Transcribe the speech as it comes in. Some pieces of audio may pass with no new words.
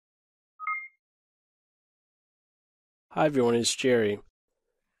Hi everyone, it's Jerry.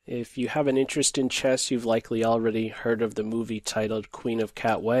 If you have an interest in chess, you've likely already heard of the movie titled Queen of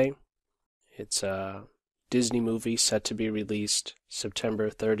Katwe. It's a Disney movie set to be released September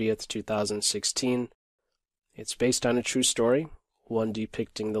 30th, 2016. It's based on a true story, one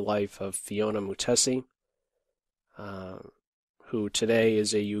depicting the life of Phiona Mutesi, who today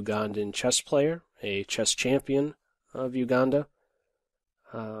is a Ugandan chess player, a chess champion of Uganda.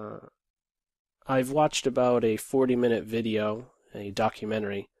 I've watched about a 40-minute video, a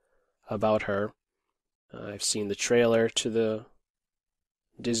documentary about her. I've seen the trailer to the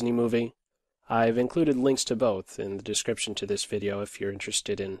Disney movie. I've included links to both in the description to this video if you're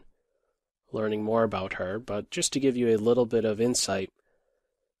interested in learning more about her, but just to give you a little bit of insight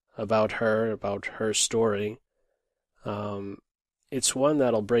about her story, it's one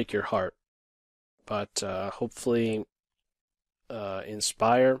that'll break your heart, but hopefully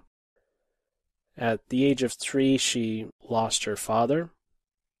inspire. At the age of 3, she lost her father.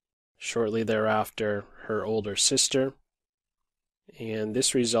 Shortly thereafter, her older sister. And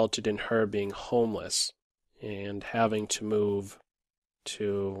this resulted in her being homeless and having to move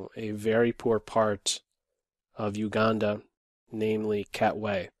to a very poor part of Uganda, namely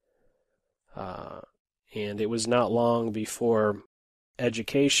Katwe. And it was not long before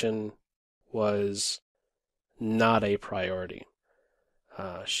education was not a priority.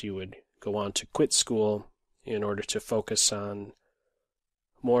 She would go on to quit school in order to focus on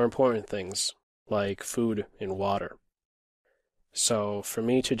more important things like food and water. So for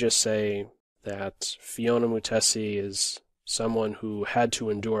me to just say that Phiona Mutesi is someone who had to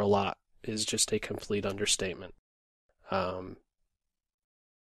endure a lot is just a complete understatement.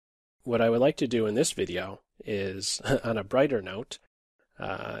 What I would like to do in this video is, on a brighter note,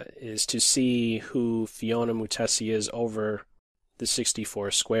 is to see who Phiona Mutesi is over the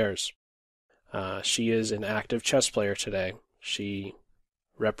 64 squares. She is an active chess player today. She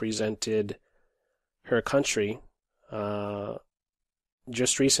represented her country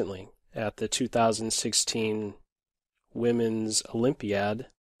just recently at the 2016 Women's Olympiad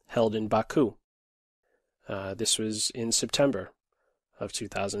held in Baku. This was in September of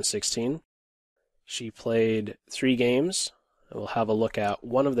 2016. She played 3 games. We'll have a look at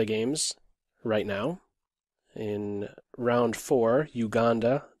one of the games right now. In round 4,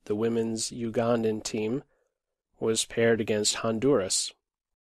 Uganda, the women's Ugandan team, was paired against Honduras.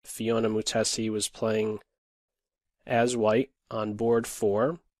 Phiona Mutesi was playing as white on board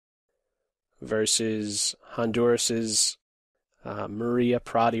 4 versus Honduras's Maria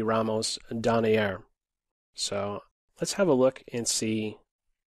Pradi Ramos Donaire. So let's have a look and see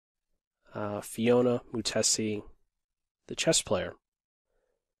Phiona Mutesi, the chess player.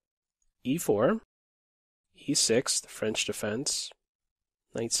 E4, E6, the French defense,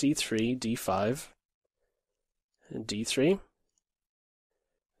 knight c3, d5, and d3.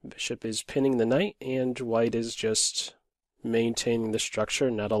 Bishop is pinning the knight, and white is just maintaining the structure,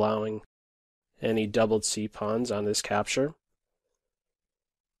 not allowing any doubled c-pawns on this capture.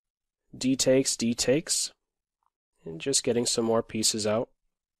 D takes, and just getting some more pieces out.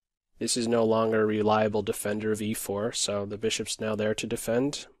 This is no longer a reliable defender of e4, so the bishop's now there to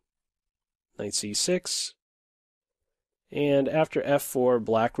defend. Knight c6. And after f4,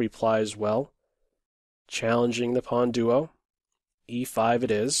 black replies well, challenging the pawn duo. e5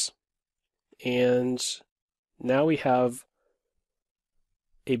 it is. And now we have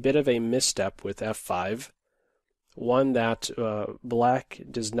a bit of a misstep with f5, one that black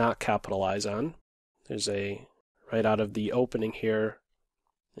does not capitalize on. There's right out of the opening here,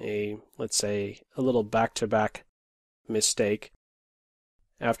 let's say, a little back-to-back mistake.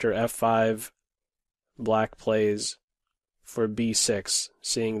 After f5, black plays for b6,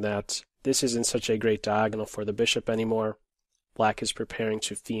 seeing that this isn't such a great diagonal for the bishop anymore. Black is preparing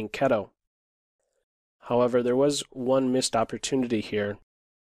to fianchetto. However, there was one missed opportunity here.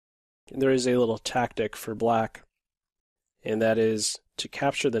 There is a little tactic for black, and that is to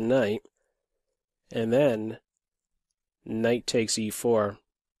capture the knight, and then knight takes e4.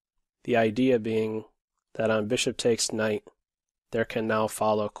 The idea being that on bishop takes knight, there can now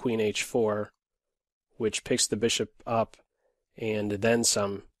follow queen h4, which picks the bishop up, and then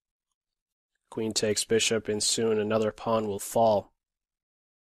some. Queen takes bishop, and soon another pawn will fall.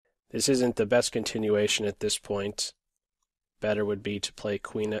 This isn't the best continuation at this point. Better would be to play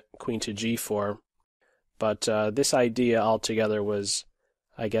queen to g4. But this idea altogether was,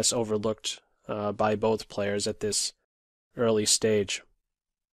 I guess, overlooked by both players at this early stage.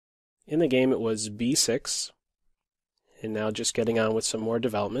 In the game, it was b6, and now just getting on with some more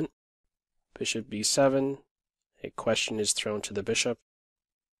development. Bishop b7, a question is thrown to the bishop.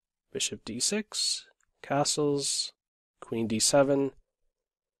 Bishop d6, castles, queen d7.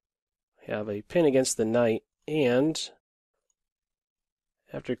 We have a pin against the knight, and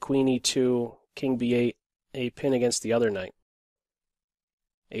after queen e2, king b8, a pin against the other knight.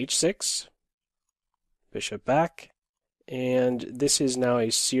 h6, bishop back, and this is now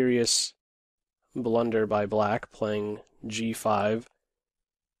a serious blunder by black, playing g5.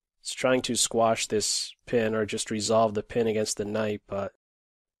 It's trying to squash this pin or just resolve the pin against the knight, but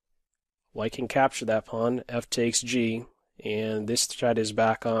white can capture that pawn. F takes g, and this threat is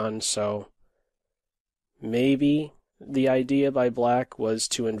back on, so maybe the idea by black was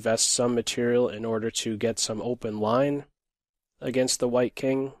to invest some material in order to get some open line against the white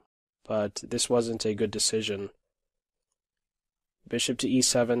king, but this wasn't a good decision. Bishop to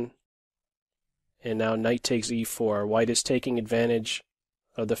e7, and now knight takes e4. White is taking advantage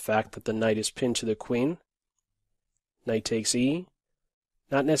of the fact that the knight is pinned to the queen. Knight takes e.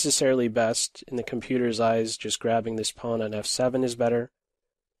 Not necessarily best in the computer's eyes, just grabbing this pawn on f7 is better,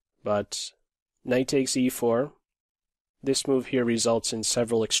 but knight takes e4. This move here results in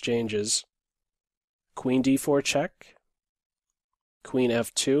several exchanges. Queen d4 check. Queen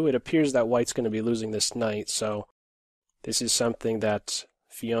f2. It appears that white's going to be losing this knight, so this is something that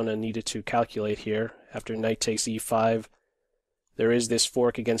Phiona needed to calculate here. After knight takes e5, there is this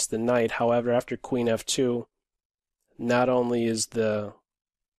fork against the knight. However, after queen f2, not only is the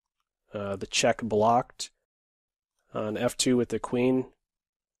check blocked on f2 with the queen,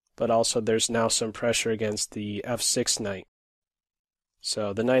 but also there's now some pressure against the f6 knight.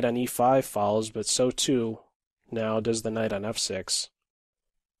 So the knight on e5 falls, but so too now does the knight on f6.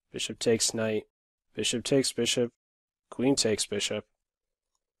 Bishop takes knight, bishop takes bishop, queen takes bishop,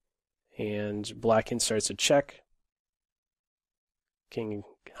 and black inserts a check. King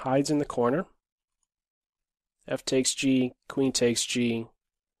hides in the corner. F takes g, queen takes g.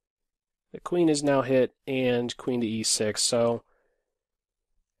 The queen is now hit, and queen to e6. So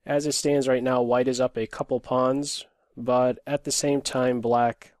as it stands right now, white is up a couple pawns, but at the same time,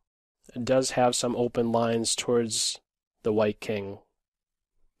 black does have some open lines towards the white king.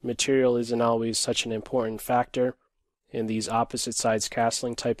 Material isn't always such an important factor in these opposite sides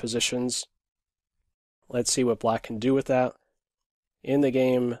castling type positions. Let's see what black can do with that. In the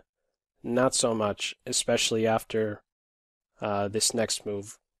game, not so much, especially after this next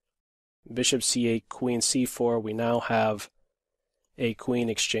move. Bishop c8, queen c4, we now have a queen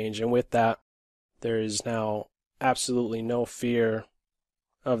exchange, and with that, there is now absolutely no fear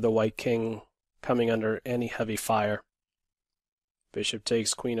of the white king coming under any heavy fire. Bishop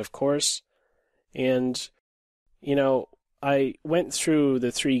takes queen, of course, and, you know, I went through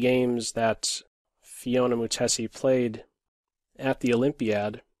the 3 games that Phiona Mutesi played at the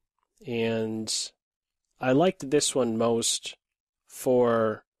Olympiad, and I liked this one most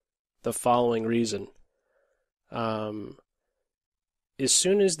for the following reason. As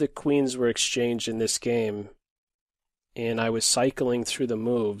soon as the queens were exchanged in this game, and I was cycling through the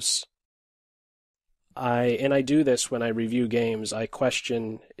moves, I do this when I review games, I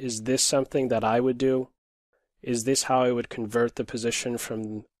question, is this something that I would do? Is this how I would convert the position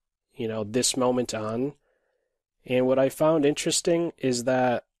from, this moment on? And what I found interesting is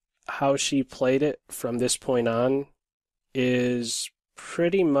that how she played it from this point on is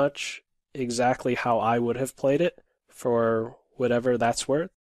pretty much exactly how I would have played it, for whatever that's worth.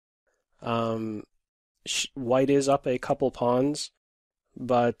 White is up a couple pawns,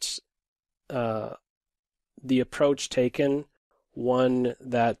 but the approach taken, one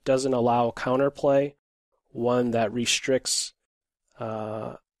that doesn't allow counterplay, one that restricts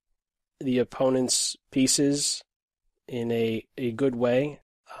the opponent's pieces in a good way,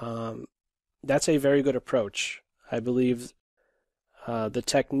 that's a very good approach. I believe the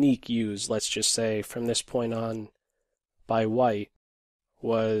technique used, let's just say, from this point on by white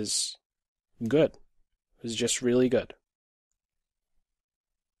was good. It was just really good.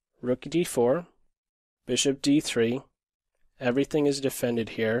 Rook d4, bishop d3. Everything is defended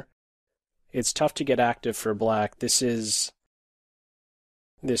here. It's tough to get active for black. This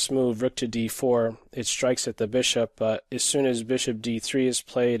move, rook to d4, it strikes at the bishop, but as soon as bishop d3 is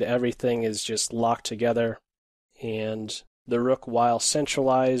played, everything is just locked together, and the rook, while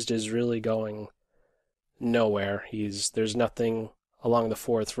centralized, is really going nowhere. There's nothing along the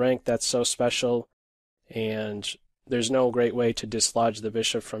 4th rank that's so special, and there's no great way to dislodge the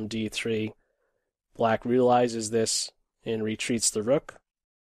bishop from d3. Black realizes this and retreats the rook.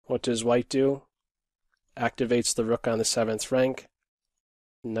 What does white do? Activates the rook on the 7th rank.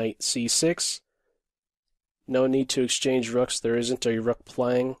 Knight c6. No need to exchange rooks. There isn't a rook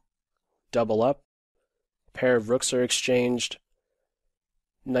playing. Double up. Pair of rooks are exchanged.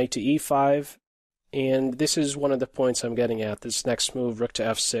 Knight to e5. And this is one of the points I'm getting at, this next move, rook to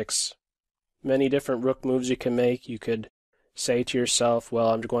f6. Many different rook moves you can make. You could say to yourself, well,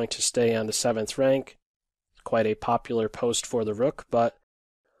 I'm going to stay on the 7th rank. Quite a popular post for the rook, but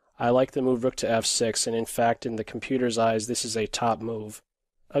I like the move rook to f6, and in fact, in the computer's eyes, this is a top move.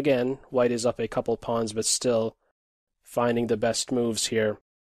 Again, white is up a couple pawns, but still finding the best moves here.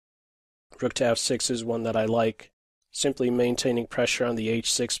 Rook to f6 is one that I like, simply maintaining pressure on the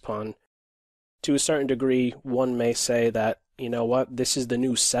h6 pawn. To a certain degree, one may say that, you know what, this is the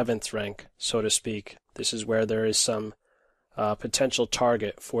new 7th rank, so to speak. This is where there is some potential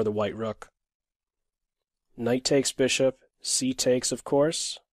target for the white rook. Knight takes bishop, c takes, of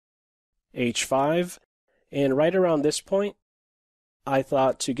course, h5, and right around this point, I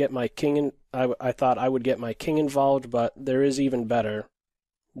thought to get my king in, I thought I would get my king involved, but there is even better,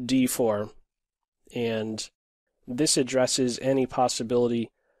 d4, and this addresses any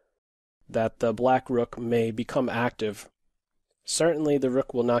possibility that the black rook may become active. Certainly the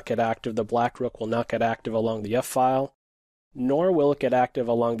rook will not get active, the black rook will not get active along the f-file, nor will it get active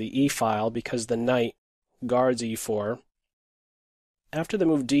along the e-file because the knight guards e4. After the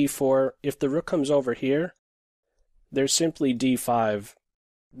move d4, if the rook comes over here, there's simply d5.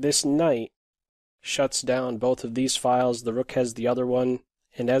 This knight shuts down both of these files, the rook has the other one,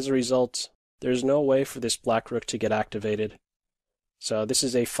 and as a result, there's no way for this black rook to get activated. So this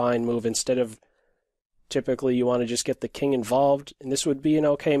is a fine move. Instead of typically you want to just get the king involved, and this would be an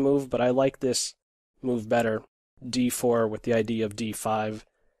okay move, but I like this move better, d4 with the idea of d5,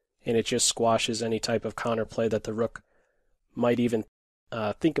 and it just squashes any type of counterplay that the rook might even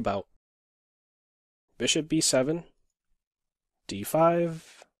think about. Bishop b7, d5,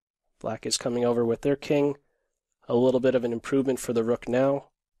 black is coming over with their king, a little bit of an improvement for the rook now,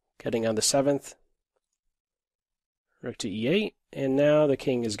 getting on the 7th, rook to e8, and now the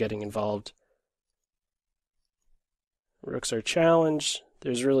king is getting involved. Rooks are challenged.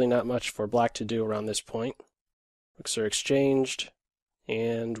 There's really not much for black to do around this point. Rooks are exchanged,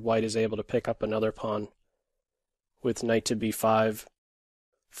 and white is able to pick up another pawn with knight to b5,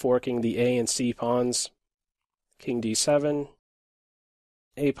 forking the a and c pawns. King d7,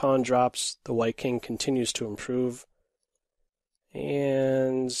 a pawn drops, the white king continues to improve,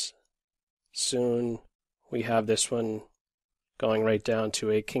 and soon we have this one going right down to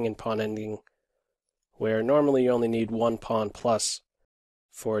a king and pawn ending, where normally you only need one pawn plus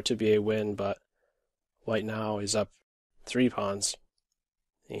for it to be a win, but white now is up 3 pawns,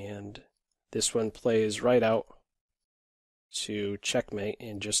 and this one plays right out to checkmate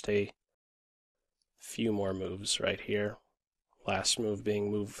in just a few more moves right here. Last move being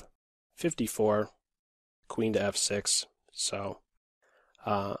move 54, queen to f6. So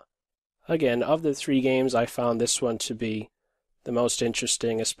again, of the 3 games, I found this one to be the most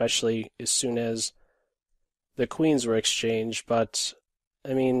interesting, especially as soon as the queens were exchanged. But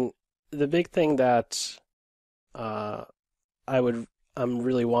I mean, the big thing that I'm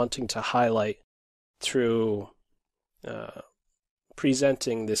really wanting to highlight through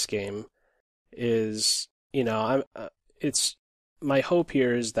presenting this game is, it's my hope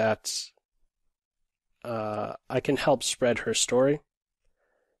here is that I can help spread her story,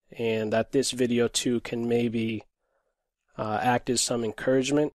 and that this video too can maybe act as some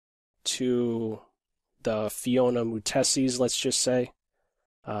encouragement to the Phiona Mutesis, let's just say,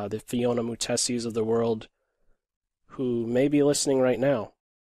 the Phiona Mutesis of the world who may be listening right now.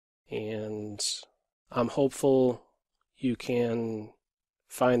 And I'm hopeful you can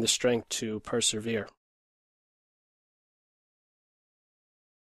find the strength to persevere.